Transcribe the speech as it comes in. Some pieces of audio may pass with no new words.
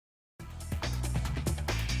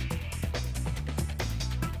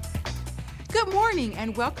Good morning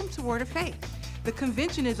and welcome to Word of Faith. The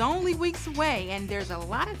convention is only weeks away and there's a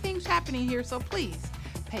lot of things happening here, so please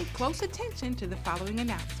pay close attention to the following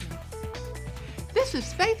announcements. This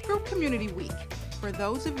is Faith Group Community Week. For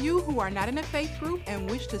those of you who are not in a faith group and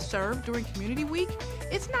wish to serve during Community Week,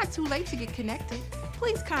 it's not too late to get connected.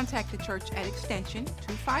 Please contact the church at extension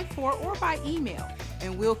 254 or by email,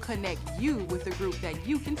 and we'll connect you with a group that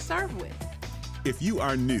you can serve with. If you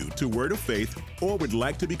are new to Word of Faith or would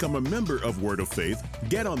like to become a member of Word of Faith,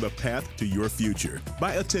 get on the path to your future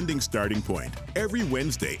by attending Starting Point every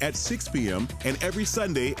Wednesday at 6 p.m. and every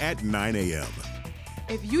Sunday at 9 a.m.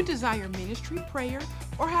 If you desire ministry, prayer,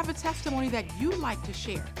 or have a testimony that you'd like to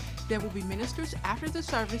share, there will be ministers after the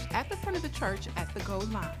service at the front of the church at the goal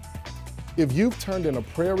line. If you've turned in a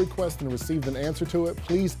prayer request and received an answer to it,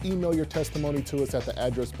 please email your testimony to us at the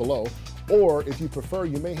address below. Or if you prefer,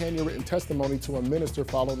 you may hand your written testimony to a minister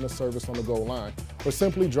following the service on the goal line, or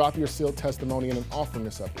simply drop your sealed testimony in an offering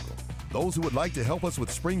receptacle. Those who would like to help us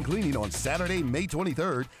with spring cleaning on Saturday, May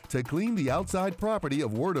 23rd, to clean the outside property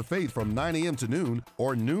of Word of Faith from 9 a.m. to noon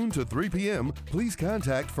or noon to 3 p.m., please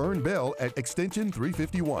contact Fern Bell at extension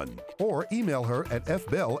 351 or email her at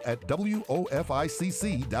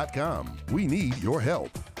fbell@woficc.com. We need your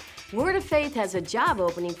help. Word of Faith has a job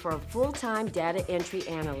opening for a full-time data entry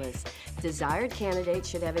analyst. Desired candidates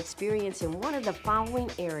should have experience in one of the following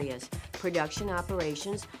areas: production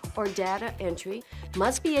operations or data entry,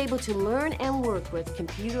 must be able to learn and work with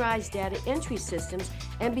computerized data entry systems,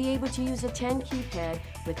 and be able to use a 10 keypad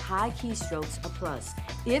with high keystrokes, a plus.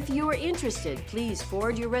 If you are interested, please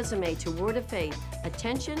forward your resume to Word of Faith.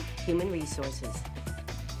 Attention, Human Resources.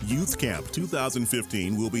 Youth Camp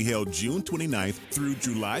 2015 will be held June 29th through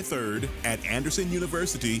July 3rd at Anderson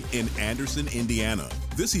University in Anderson, Indiana.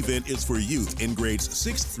 This event is for youth in grades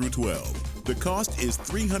 6 through 12. The cost is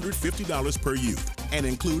 $350 per youth and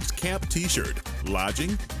includes camp t-shirt,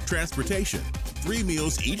 lodging, transportation, 3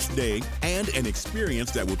 meals each day, and an experience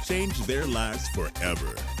that will change their lives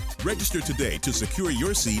forever. Register today to secure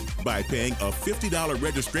your seat by paying a $50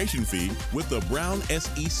 registration fee with a brown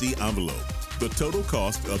SEC envelope. The total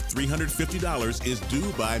cost of $350 is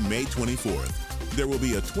due by May 24th. There will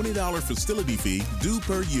be a $20 facility fee due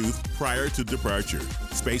per youth prior to departure.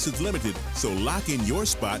 Space is limited, so lock in your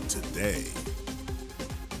spot today.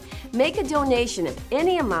 Make a donation of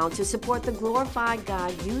any amount to support the Glorified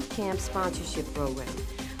God Youth Camp Sponsorship Program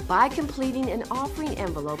by completing an offering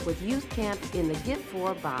envelope with Youth Camp in the Give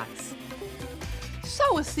For box.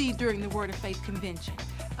 Sow a seed during the Word of Faith Convention.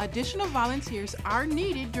 Additional volunteers are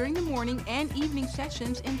needed during the morning and evening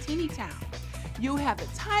sessions in Teeny Town. You'll have the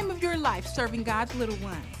time of your life serving God's little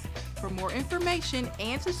ones. For more information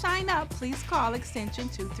and to sign up, please call extension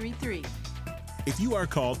 233. If you are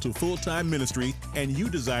called to full-time ministry and you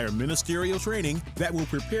desire ministerial training that will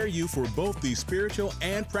prepare you for both the spiritual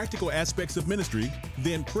and practical aspects of ministry,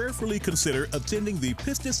 then prayerfully consider attending the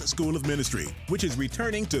Pistis School of Ministry, which is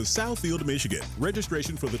returning to Southfield, Michigan.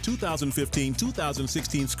 Registration for the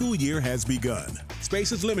 2015-2016 school year has begun.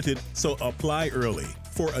 Space is limited, so apply early.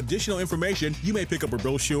 For additional information, you may pick up a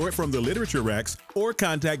brochure from the literature racks or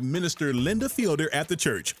contact Minister Linda Fielder at the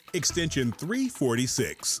church, extension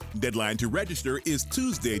 346. Deadline to register is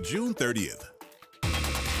Tuesday, June 30th.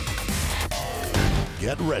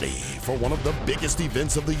 Get ready for one of the biggest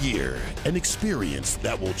events of the year, an experience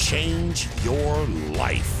that will change your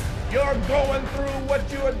life. You're going through what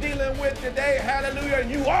you are dealing with today, hallelujah, and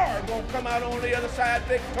you are going to come out on the other side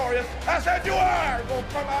victorious. I said you are going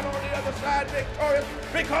to come out on the other side victorious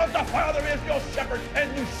because the Father is your shepherd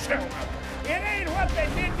and you shall not. It ain't what they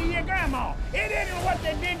did to your grandma. It ain't what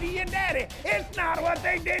they did to your daddy. It's not what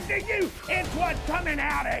they did to you. It's what's coming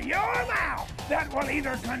out of your mouth that will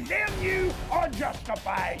either condemn you or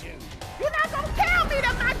justify you. You're not going to tell me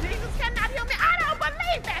that my Jesus cannot heal me. I don't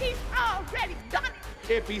believe that. He's already done it.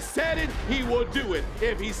 If he said it, he will do it.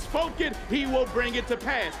 If he spoke it, he will bring it to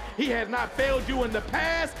pass. He has not failed you in the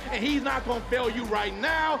past, and he's not going to fail you right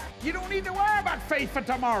now. You don't need to worry about faith for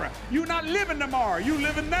tomorrow. You're not living tomorrow. You're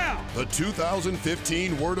living now. The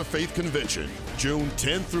 2015 Word of Faith Convention, June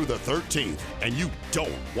 10th through the 13th, and you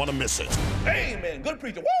don't want to miss it. Amen. Good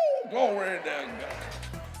preacher. Woo! Glory to God.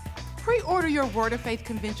 Pre-order your Word of Faith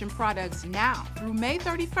Convention products now through May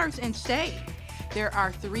 31st and save. There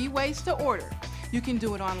are 3 ways to order. You can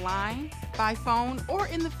do it online, by phone, or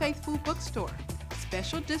in the Faith Food bookstore.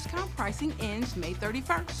 Special discount pricing ends May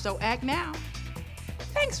 31st, so act now.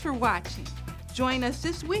 Thanks for watching. Join us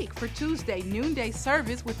this week for Tuesday noonday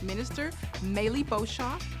service with Minister Maylie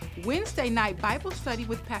Beauchamp Wednesday night Bible study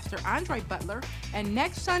with Pastor Andre Butler, and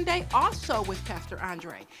next Sunday also with Pastor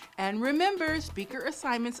Andre. And remember, speaker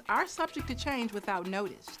assignments are subject to change without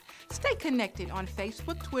notice. Stay connected on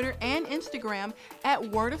Facebook, Twitter, and Instagram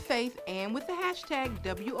at Word of Faith and with the hashtag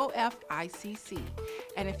WOFICC.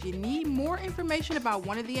 And if you need more information about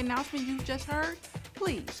one of the announcements you just heard,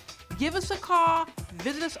 please give us a call,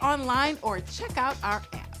 visit us online, or check out our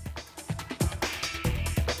app.